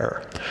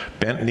prayer.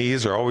 Bent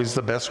knees are always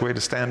the best way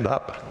to stand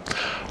up.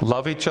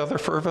 Love each other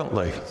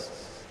fervently.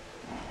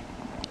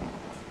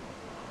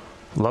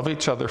 Love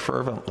each other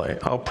fervently.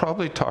 I'll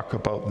probably talk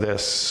about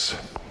this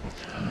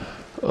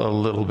a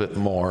little bit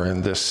more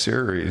in this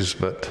series,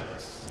 but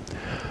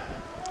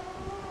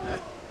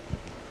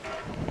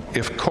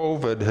if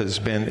COVID has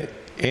been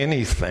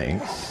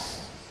anything,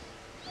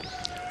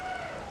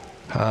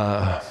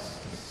 I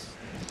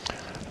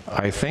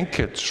think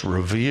it's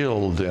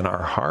revealed in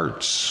our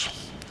hearts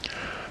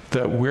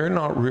that we're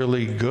not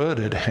really good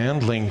at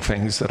handling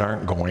things that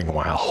aren't going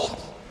well.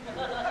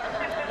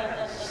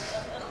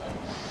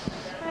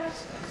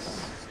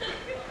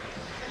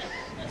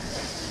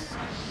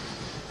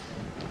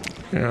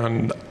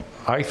 And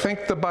I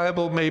think the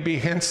Bible maybe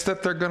hints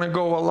that they're going to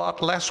go a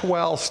lot less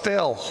well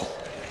still.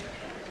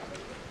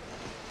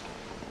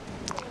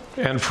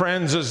 And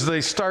friends, as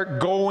they start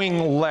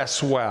going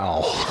less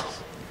well,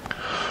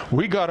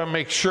 we got to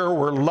make sure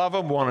we're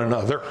loving one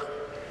another.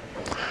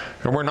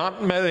 And we're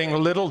not letting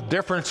little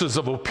differences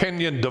of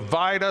opinion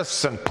divide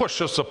us and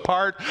push us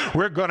apart.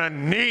 We're going to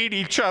need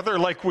each other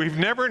like we've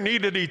never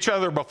needed each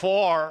other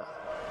before.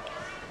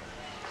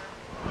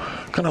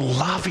 Going to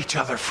love each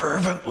other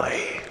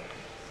fervently.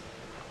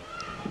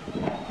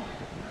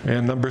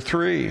 And number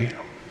 3,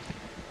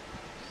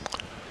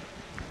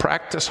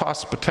 practice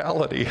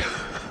hospitality.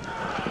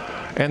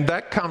 And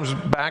that comes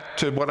back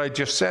to what I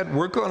just said.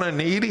 We're going to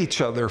need each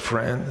other,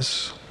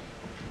 friends.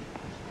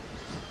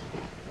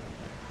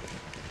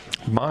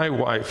 My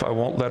wife, I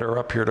won't let her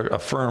up here to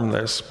affirm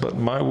this, but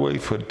my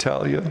wife would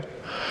tell you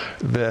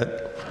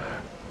that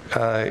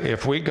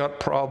if we got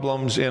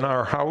problems in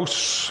our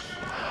house,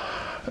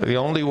 the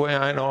only way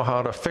I know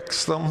how to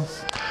fix them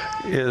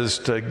is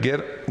to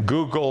get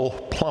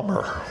Google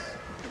plumber,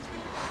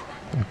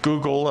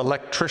 Google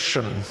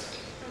electrician,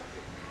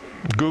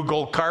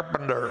 Google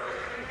carpenter.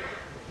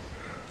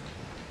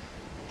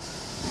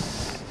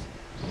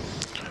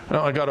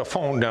 Now, I got a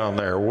phone down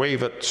there.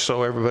 Wave it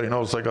so everybody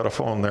knows I got a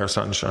phone there,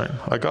 sunshine.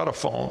 I got a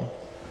phone.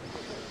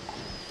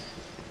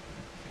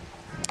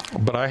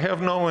 But I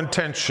have no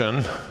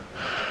intention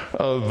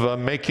of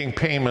making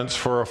payments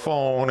for a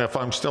phone if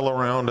I'm still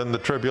around in the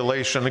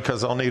tribulation,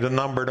 because I'll need a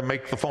number to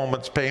make the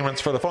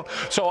payments for the phone.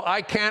 So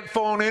I can't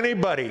phone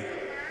anybody.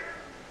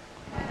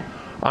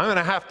 I'm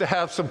going to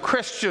have some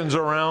Christians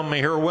around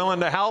me who are willing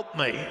to help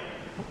me.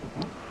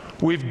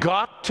 We've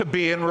got to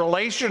be in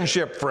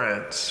relationship,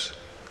 friends.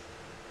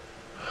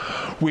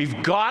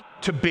 We've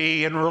got to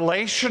be in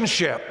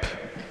relationship.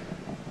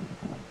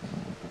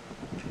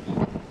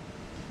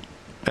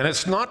 And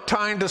it's not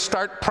time to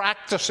start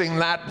practicing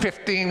that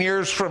 15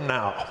 years from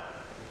now.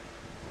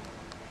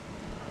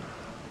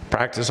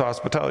 Practice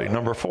hospitality.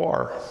 Number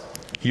 4,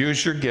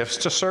 use your gifts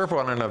to serve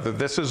one another.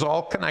 This is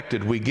all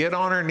connected. We get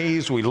on our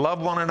knees, we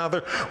love one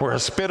another, we're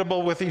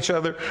hospitable with each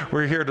other,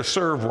 we're here to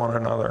serve one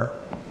another.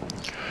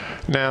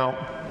 Now,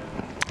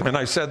 and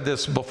I said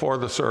this before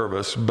the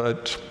service,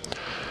 but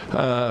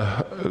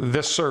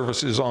this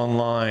service is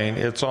online.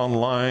 It's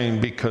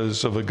online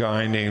because of a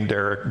guy named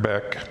Eric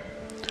Beck.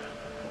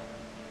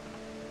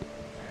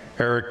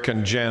 Eric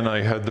and Jen,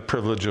 I had the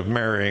privilege of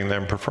marrying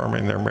them,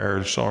 performing their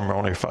marriage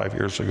ceremony 5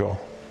 years ago.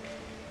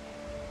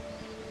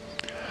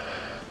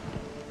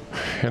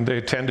 And they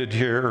attended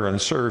here and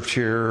served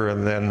here,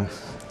 and then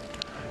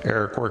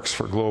Eric works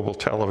for Global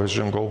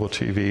Television, Global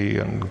TV,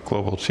 and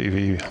Global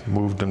TV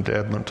moved them to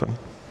Edmonton.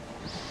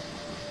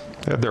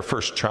 They had their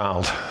first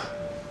child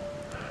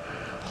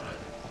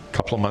a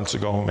couple of months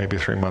ago, maybe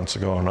 3 months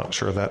ago, I'm not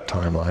sure of that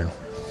timeline.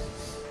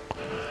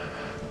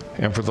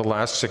 And for the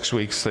last 6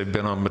 weeks, they've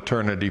been on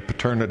paternity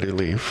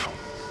leave.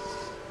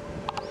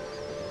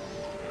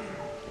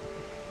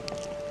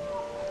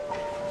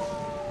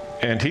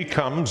 And he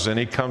comes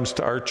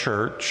to our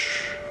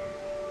church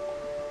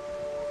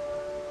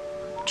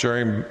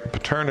during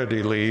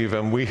paternity leave,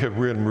 and we have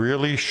been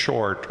really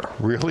short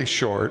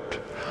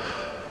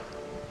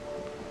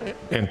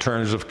in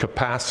terms of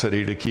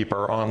capacity to keep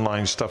our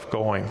online stuff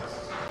going.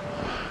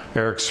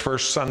 Eric's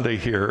first Sunday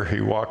here,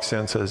 he walks in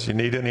and says, "You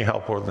need any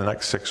help over the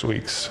next 6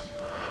 weeks?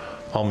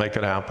 I'll make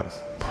it happen."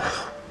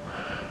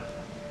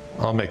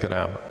 I'll make it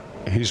happen.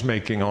 He's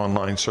making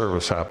online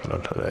service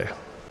happen today.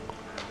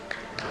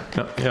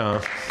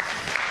 Yeah.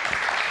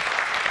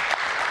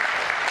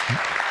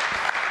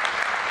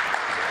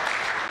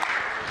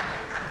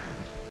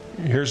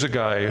 Here's a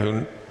guy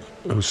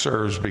who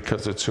serves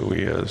because it's who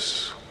he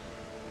is.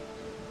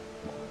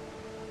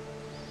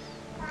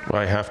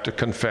 I have to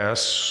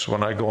confess,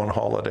 when I go on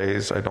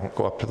holidays, I don't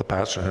go up to the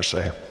pastor and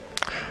say,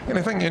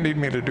 "Anything you need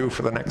me to do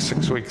for the next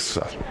 6 weeks,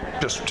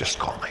 just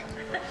call me."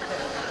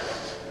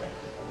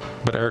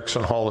 But Eric's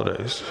on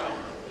holidays.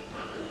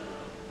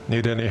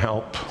 Need any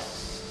help?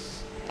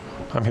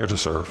 I'm here to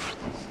serve.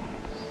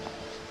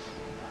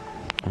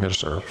 I'm here to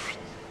serve.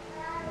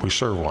 We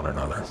serve one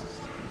another.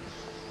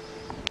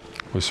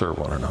 We serve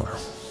one another.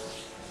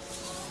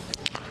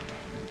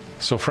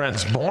 So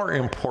friends, far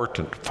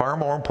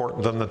more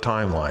important than the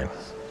timeline.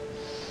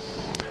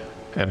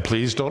 And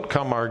please don't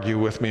come argue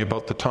with me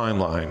about the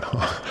timeline.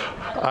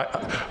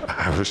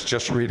 I was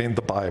just reading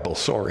the Bible,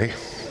 sorry.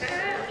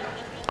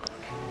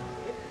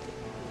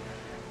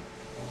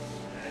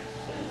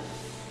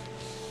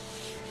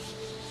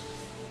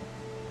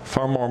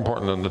 Far more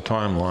important than the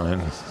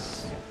timeline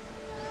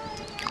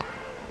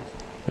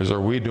is, are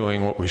we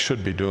doing what we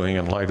should be doing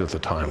in light of the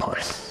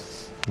timeline,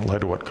 in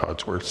light of what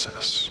God's Word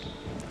says?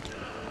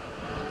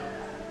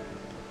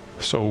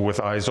 So with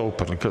eyes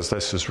open, because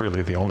this is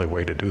really the only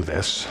way to do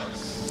this,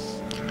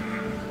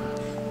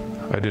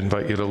 I'd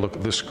invite you to look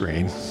at the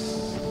screen,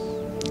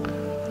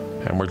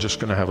 and we're just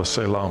going to have a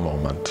Selah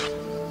moment.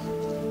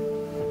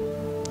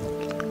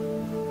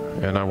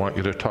 And I want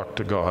you to talk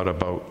to God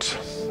about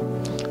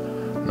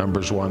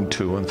Numbers 1,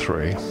 2, and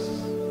 3.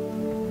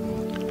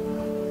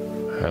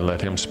 And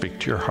let Him speak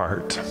to your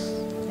heart.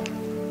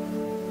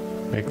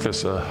 Make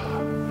this a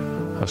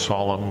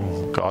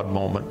solemn God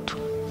moment.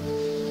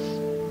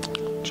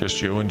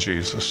 Just you and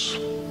Jesus,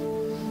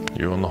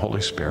 you and the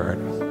Holy Spirit.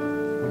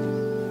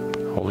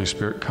 Holy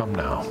Spirit, come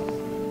now.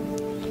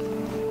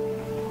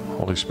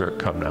 Holy Spirit,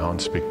 come now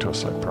and speak to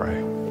us, I pray.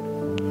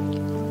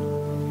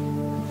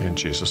 In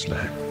Jesus'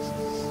 name.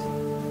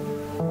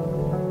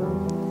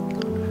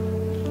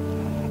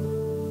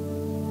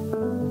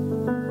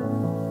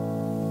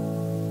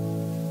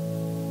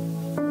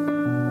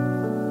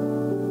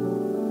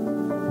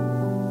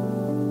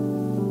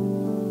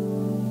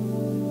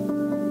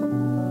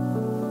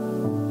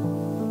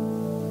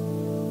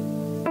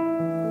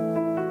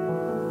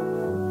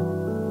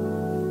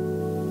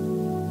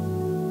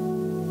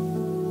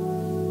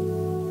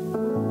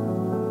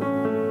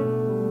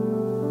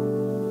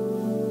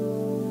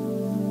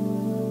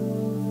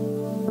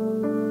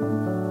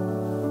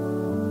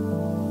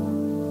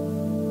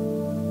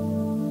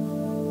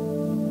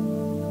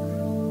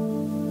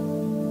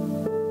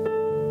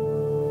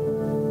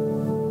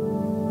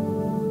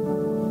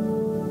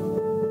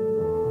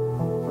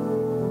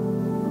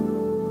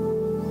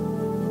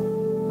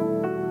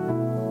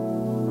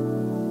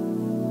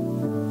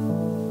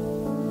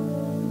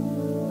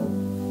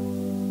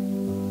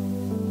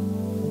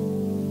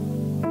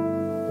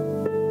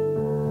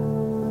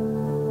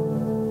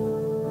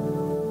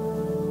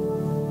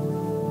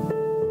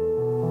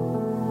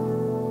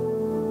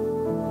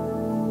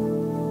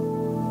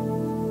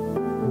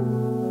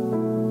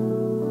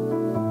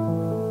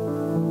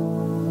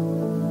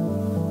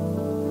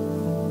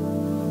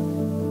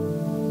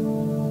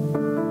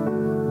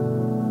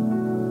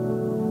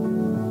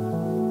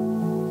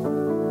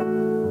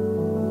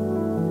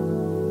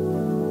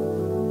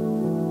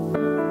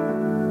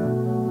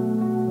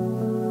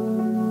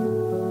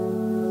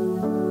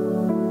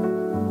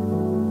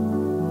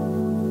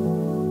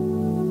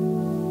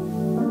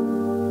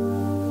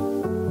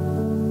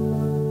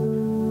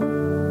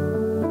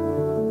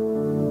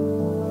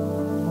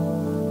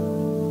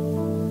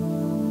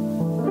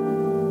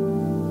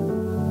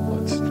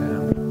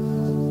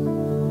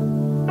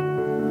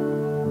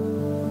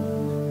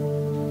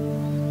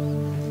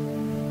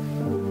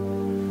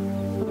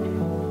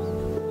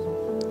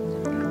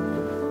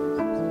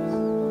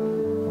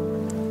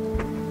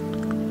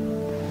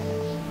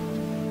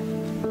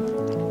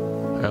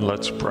 Amen.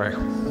 Let's pray.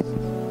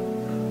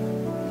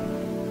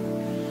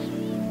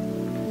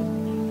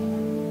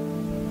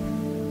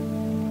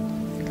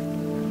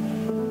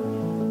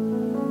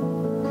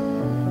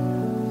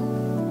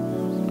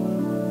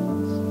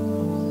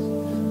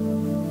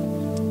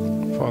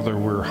 Father,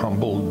 we're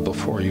humbled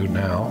before you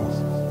now.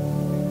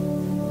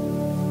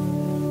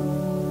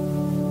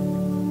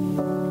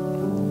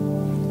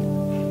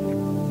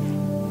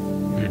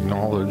 We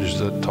acknowledge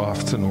that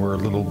often we're a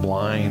little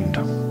blind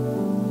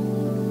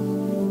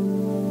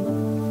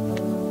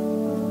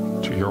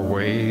to your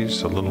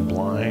ways, a little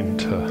blind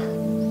to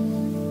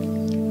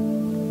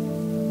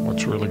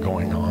what's really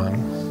going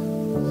on.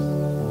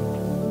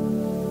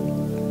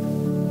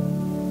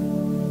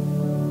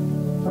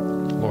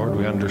 Lord,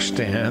 we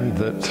understand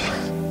that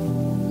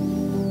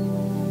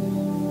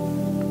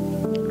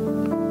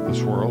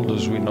this world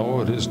as we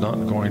know it is not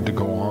going to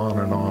go on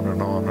and on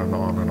and on and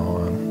on and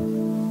on.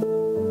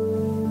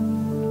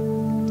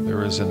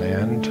 There is an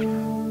end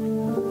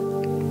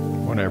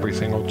when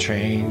everything will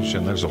change,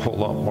 and there's a whole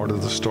lot more to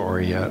the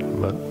story yet,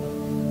 but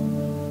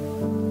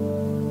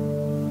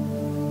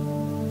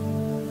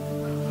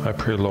I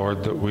pray,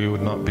 Lord, that we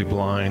would not be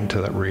blind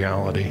to that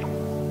reality.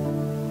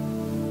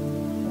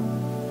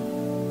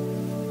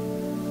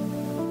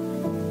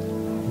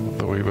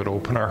 That we would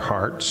open our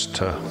hearts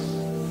to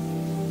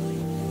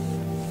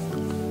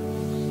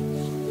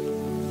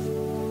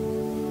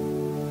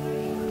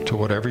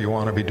whatever you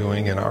want to be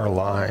doing in our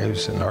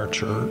lives, in our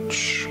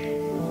church.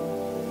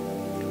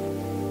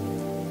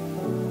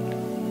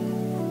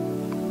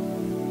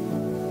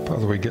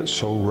 Father, we get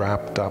so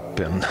wrapped up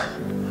in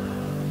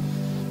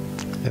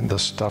the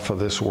stuff of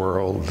this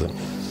world.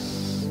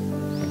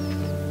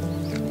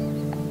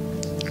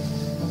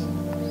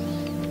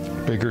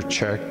 Bigger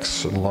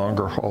checks and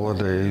longer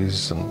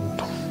holidays and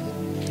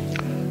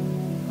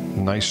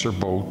nicer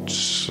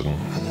boats and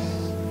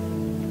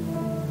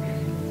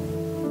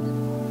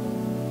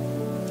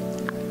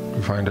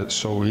we find it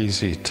so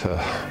easy to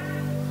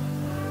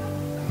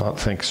not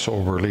think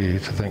soberly,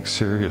 to think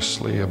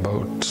seriously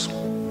about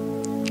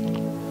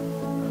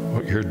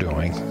what you're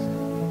doing.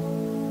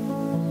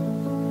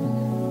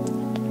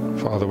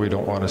 Father, we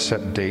don't want to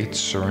set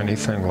dates or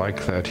anything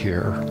like that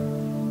here.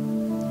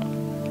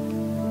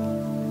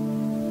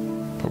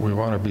 But we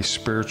want to be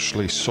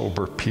spiritually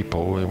sober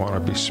people. We want to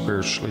be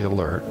spiritually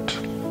alert.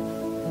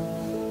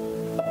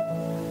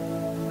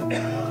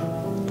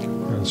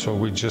 And so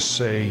we just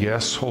say,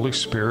 yes, Holy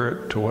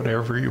Spirit, to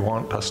whatever you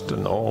want us to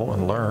know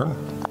and learn.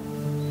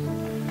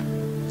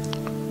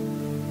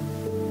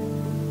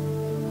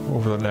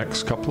 Over the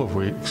next couple of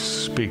weeks,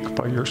 speak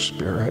by your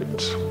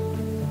Spirit.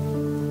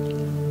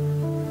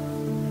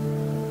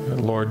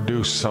 And Lord,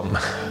 do some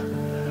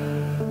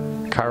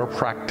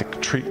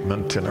chiropractic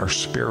treatment in our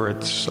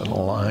spirits and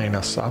align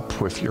us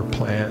up with your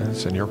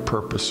plans and your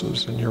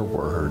purposes and your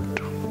word.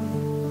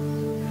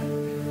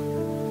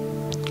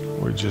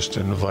 We just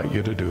invite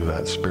you to do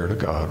that, Spirit of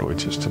God. We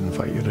just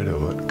invite you to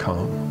do it.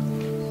 Come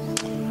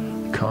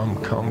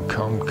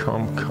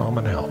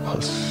and help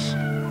us.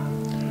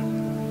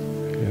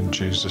 In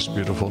Jesus'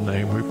 beautiful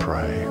name we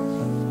pray.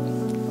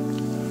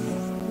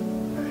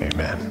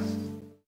 Amen.